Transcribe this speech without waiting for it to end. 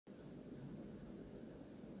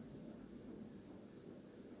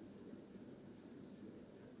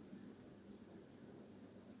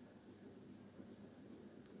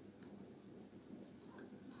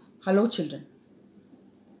Hello children.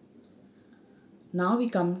 Now we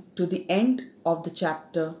come to the end of the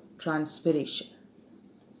chapter transpiration.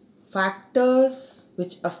 Factors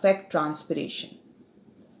which affect transpiration.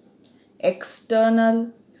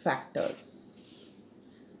 External factors.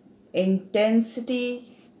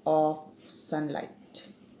 Intensity of sunlight.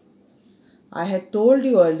 I had told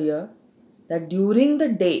you earlier that during the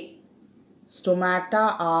day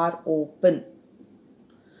stomata are open,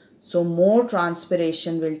 so more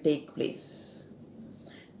transpiration will take place.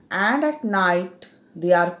 And at night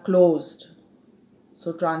they are closed,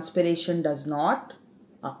 so transpiration does not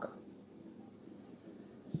occur.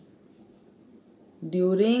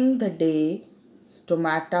 During the day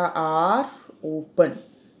stomata are open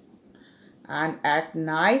and at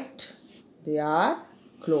night they are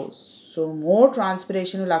closed, so more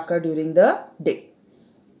transpiration will occur during the day.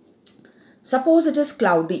 Suppose it is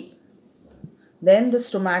cloudy, then the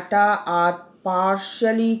stomata are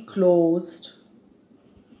partially closed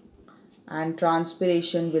and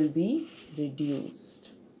transpiration will be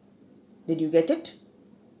reduced. Did you get it?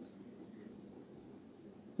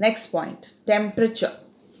 Next point, temperature.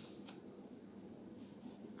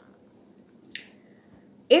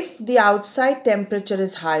 If the outside temperature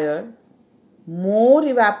is higher, more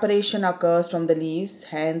evaporation occurs from the leaves,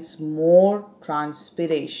 hence more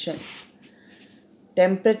transpiration.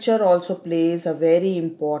 Temperature also plays a very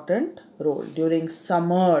important role. During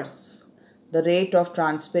summers, the rate of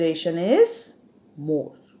transpiration is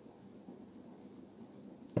more.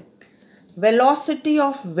 Velocity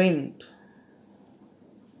of wind.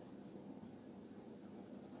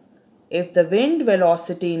 If the wind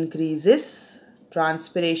velocity increases,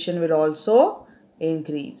 transpiration will also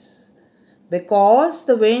increase, because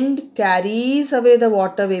the wind carries away the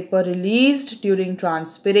water vapor released during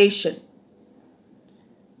transpiration.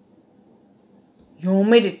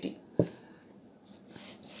 Humidity.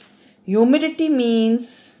 Humidity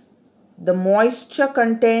means the moisture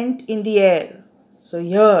content in the air. So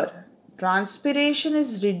here transpiration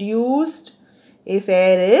is reduced if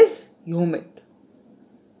air is humid.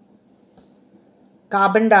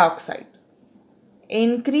 Carbon dioxide.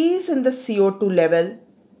 Increase in the CO2 level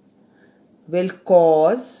will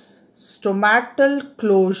cause stomatal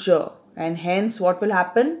closure, and hence what will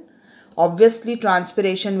happen? Obviously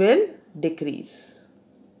transpiration will decrease.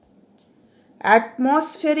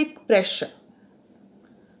 Atmospheric pressure.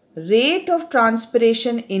 Rate of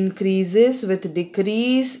transpiration increases with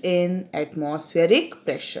decrease in atmospheric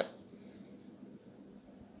pressure.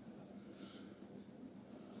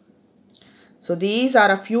 So these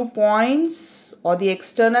are a few points or the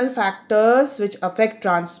external factors which affect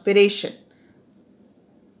transpiration.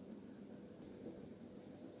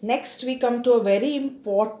 Next we come to a very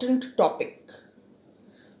important topic.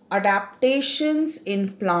 Adaptations in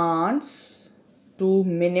plants to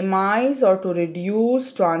minimize or to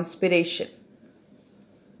reduce transpiration.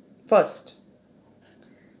 First,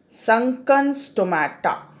 sunken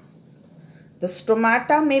stomata. The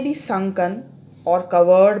stomata may be sunken or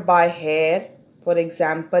covered by hair, for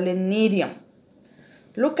example in Nerium.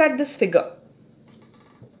 Look at this figure.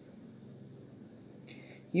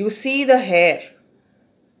 You see the hair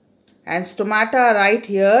and stomata are right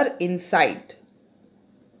here inside.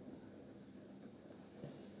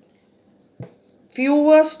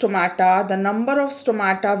 Fewer stomata, the number of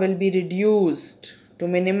stomata will be reduced to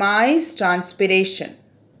minimize transpiration.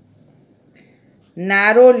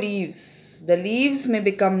 Narrow leaves. The leaves may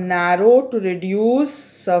become narrow to reduce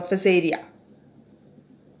surface area.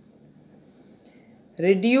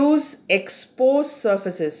 Reduce exposed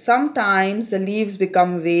surfaces. Sometimes the leaves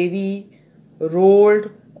become wavy,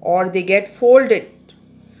 rolled, or they get folded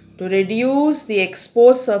to reduce the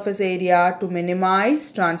exposed surface area to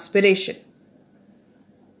minimize transpiration.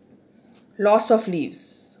 Loss of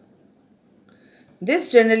leaves.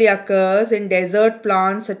 This generally occurs in desert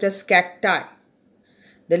plants such as cacti.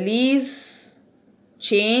 The leaves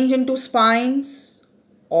change into spines,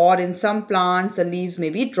 or in some plants the leaves may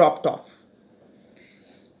be dropped off.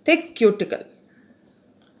 Thick cuticle.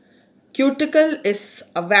 Cuticle is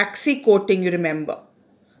a waxy coating, you remember.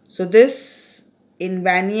 So this in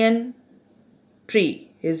banyan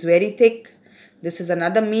tree is very thick. This is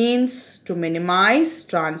another means to minimize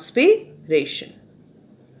transpiration.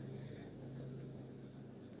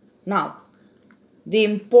 Now, the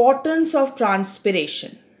importance of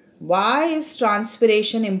transpiration. Why is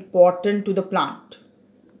transpiration important to the plant?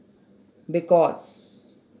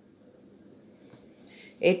 Because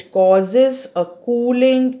it causes a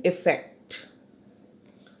cooling effect.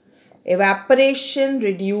 Evaporation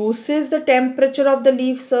reduces the temperature of the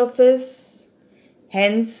leaf surface,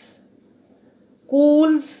 hence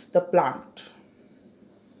cools the plant.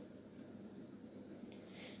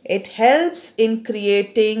 It helps in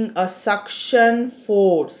creating a suction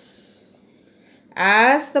force.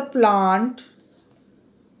 As the plant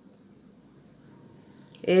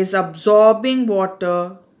is absorbing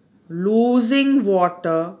water, losing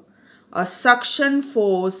water, a suction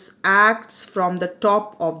force acts from the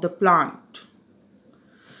top of the plant,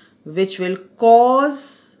 which will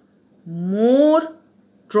cause more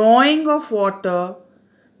drawing of water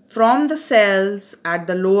from the cells at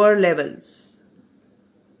the lower levels.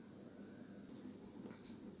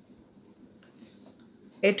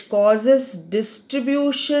 It causes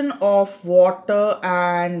distribution of water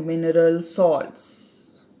and mineral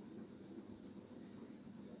salts.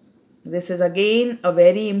 This is again a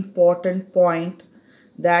very important point,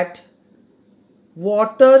 that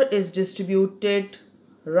water is distributed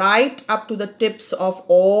right up to the tips of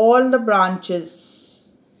all the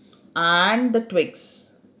branches and the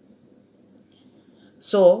twigs.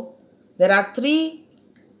 So, there are three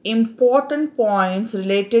important points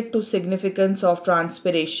related to significance of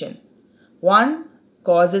transpiration. 1.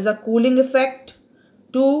 Causes a cooling effect.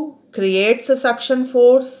 2. Creates a suction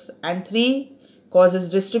force. And 3. Causes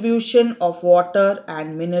distribution of water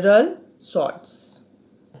and mineral salts.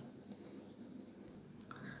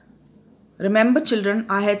 Remember children,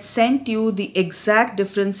 I had sent you the exact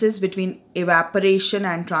differences between evaporation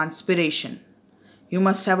and transpiration. You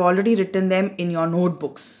must have already written them in your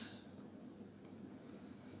notebooks.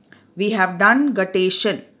 We have done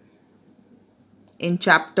guttation in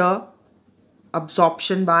chapter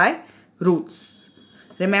absorption by roots.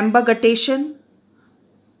 Remember guttation?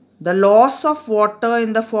 The loss of water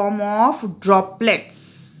in the form of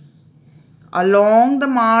droplets along the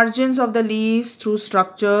margins of the leaves through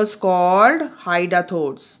structures called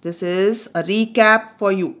hydatodes. This is a recap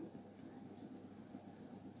for you.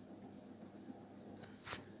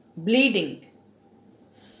 Bleeding.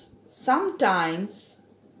 Sometimes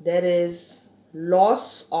there is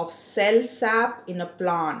loss of cell sap in a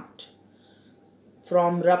plant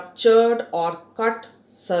from ruptured or cut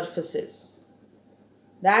surfaces.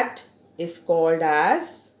 That is called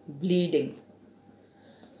as bleeding.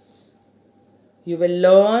 You will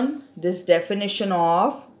learn this definition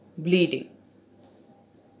of bleeding.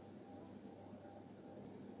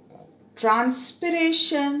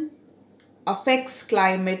 Transpiration affects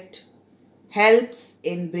climate, helps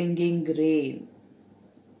in bringing rain.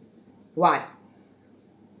 Why?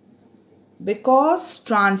 Because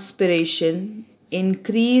transpiration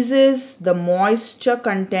increases the moisture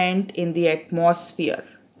content in the atmosphere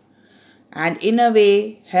and in a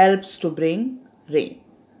way helps to bring rain.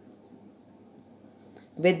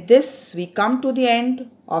 With this, we come to the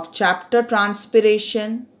end of chapter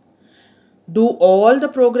transpiration. Do all the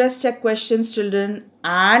progress check questions, children,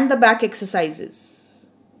 and the back exercises.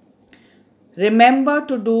 Remember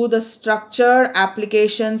to do the structure,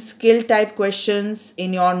 application, skill type questions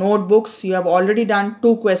in your notebooks. You have already done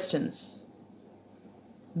 2 questions.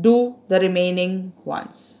 Do the remaining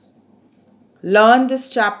ones. Learn this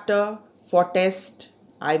chapter. For test,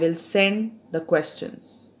 I will send the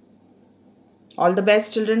questions. All the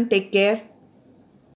best children. Take care.